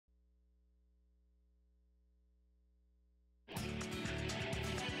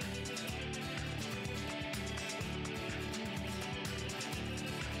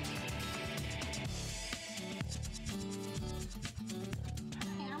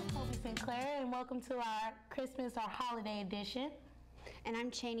Claire, and welcome to our Christmas or holiday edition. And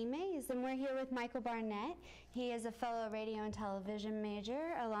I'm Cheney Mays, and we're here with Michael Barnett. He is a fellow radio and television major,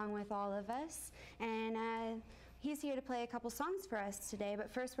 along with all of us. And he's here to play a couple songs for us today.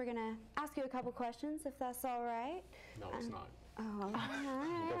 But first, we're going to ask you a couple questions, if that's all right. No, it's not. Oh, all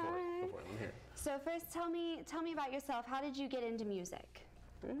right. Go for it. I'm here. So first, tell me about yourself. How did you get into music?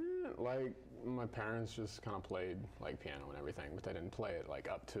 Like, my parents just kind of played like piano and everything, but they didn't play it like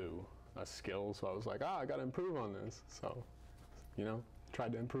up to a skill. So I was like, I got to improve on this. So,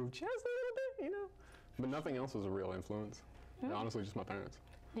 tried to improve just a little bit, But nothing else was a real influence. Honestly, just my parents.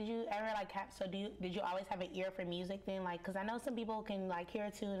 Did you ever did you always have an ear for music then? Because I know some people can hear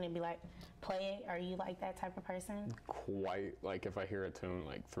a tune and be like, play it. Are you like that type of person? Quite. Like, if I hear a tune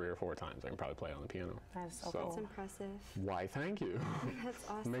like 3 or 4 times, I can probably play it on the piano. That's so cool. That's impressive. Why, thank you. That's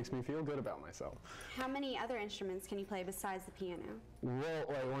awesome. Makes me feel good about myself. How many other instruments can you play besides the piano? Well,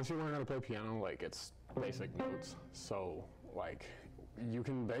 once you learn how to play piano, it's basic notes. So, you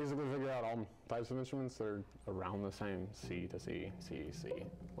can basically figure out all types of instruments that are around the same C to C, C, C,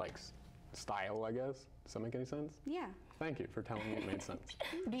 style, I guess. Does that make any sense? Yeah. Thank you for telling me it made sense.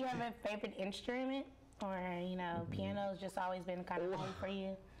 Do you have a favorite instrument? Or, piano's just always been kind of home for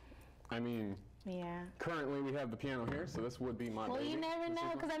you? Yeah. Currently we have the piano here, so this would be my baby. Well, you never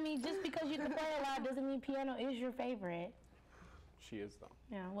know, because just because you can play a lot doesn't mean piano is your favorite. She is, though.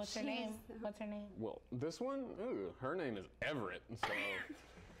 Yeah, what's her name? What's her name? Well, this one, her name is Everett, so...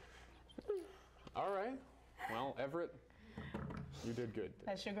 All right. Well, Everett, you did good.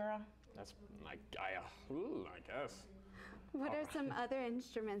 That's your girl? That's, I guess. What are some other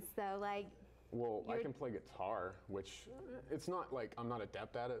instruments, though? Well, I can play guitar, which it's not I'm not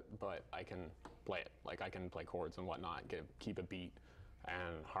adept at it, but I can play it. I can play chords and whatnot, keep a beat.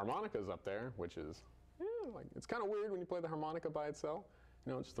 And harmonica's up there, which is... it's kind of weird when you play the harmonica by itself.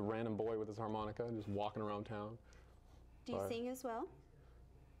 Just a random boy with his harmonica just walking around town. Do you sing as well?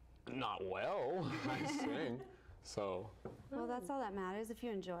 Not well. I sing. So. Well, that's all that matters if you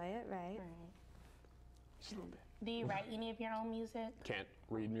enjoy it, right? Right. Just a little bit. Do you write any of your own music? Can't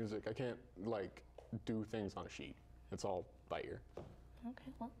read music. I can't do things on a sheet. It's all by ear.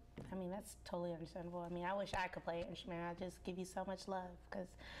 Okay, well, that's totally understandable. I wish I could play an instrument. I just give you so much love because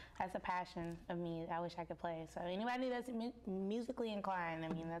that's a passion of me. I wish I could play. So anybody that's musically inclined,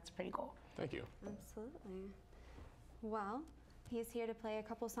 that's pretty cool. Thank you. Absolutely. Well, he's here to play a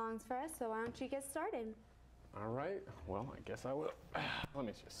couple songs for us, so why don't you get started? All right. Well, I guess I will. Let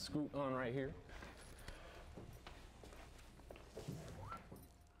me just scoot on right here.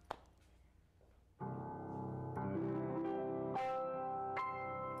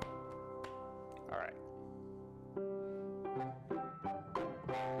 All right.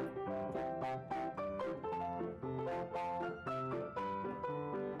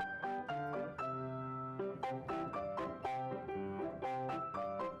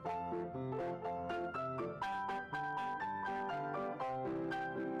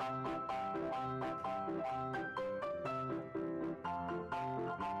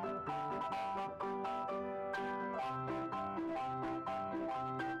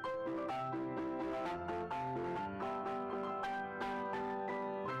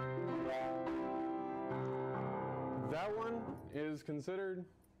 That one is considered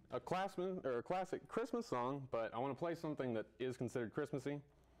a classic Christmas song, but I want to play something that is considered Christmassy,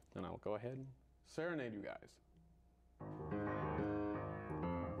 and I'll go ahead and serenade you guys.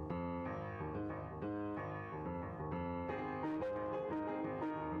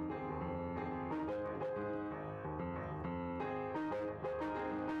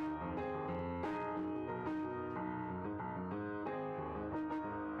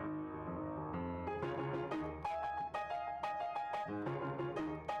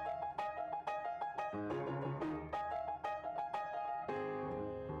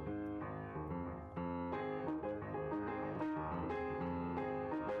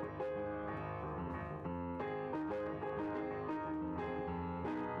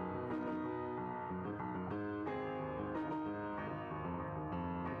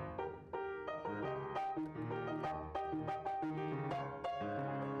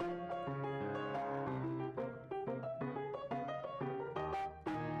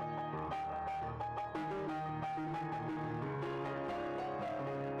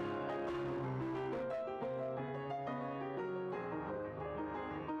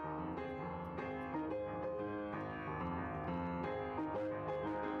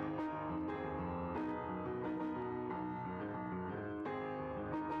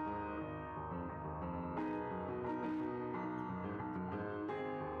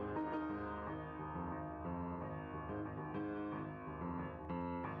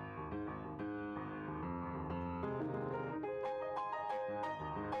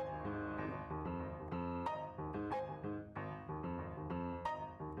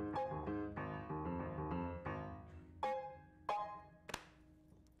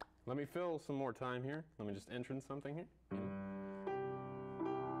 Let me fill some more time here. Let me just entrance something here.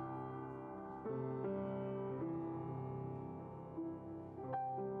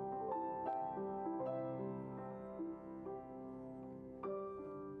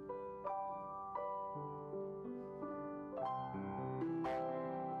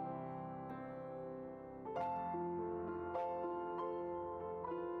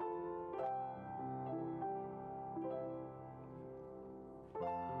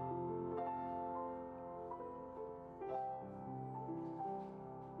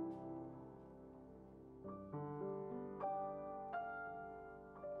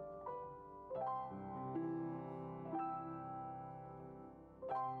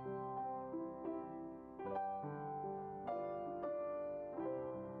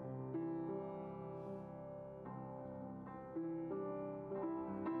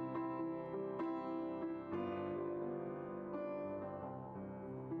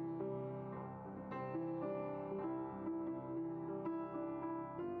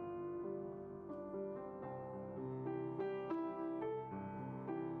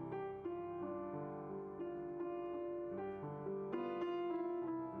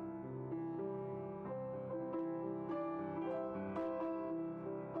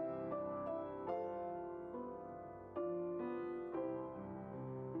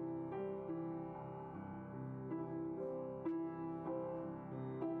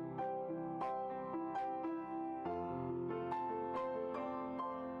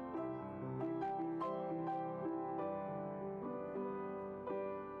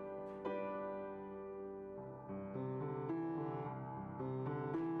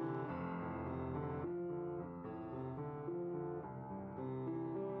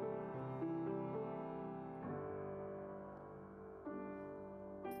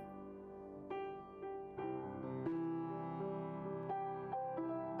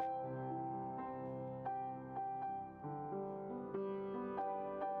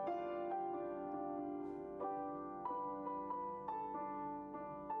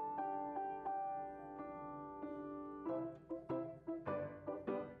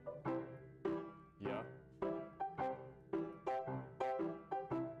 Yeah.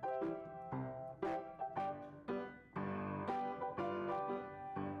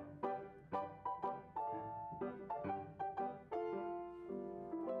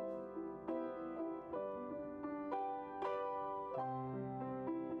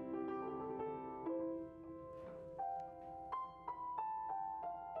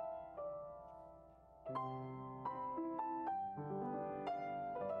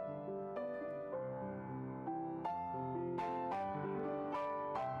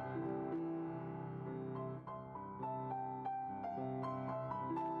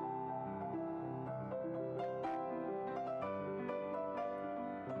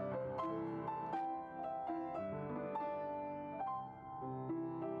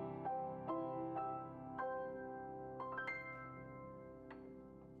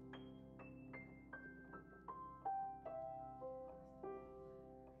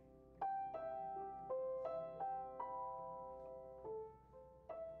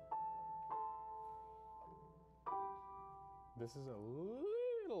 This is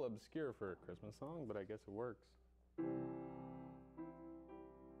a little obscure for a Christmas song, but I guess it works.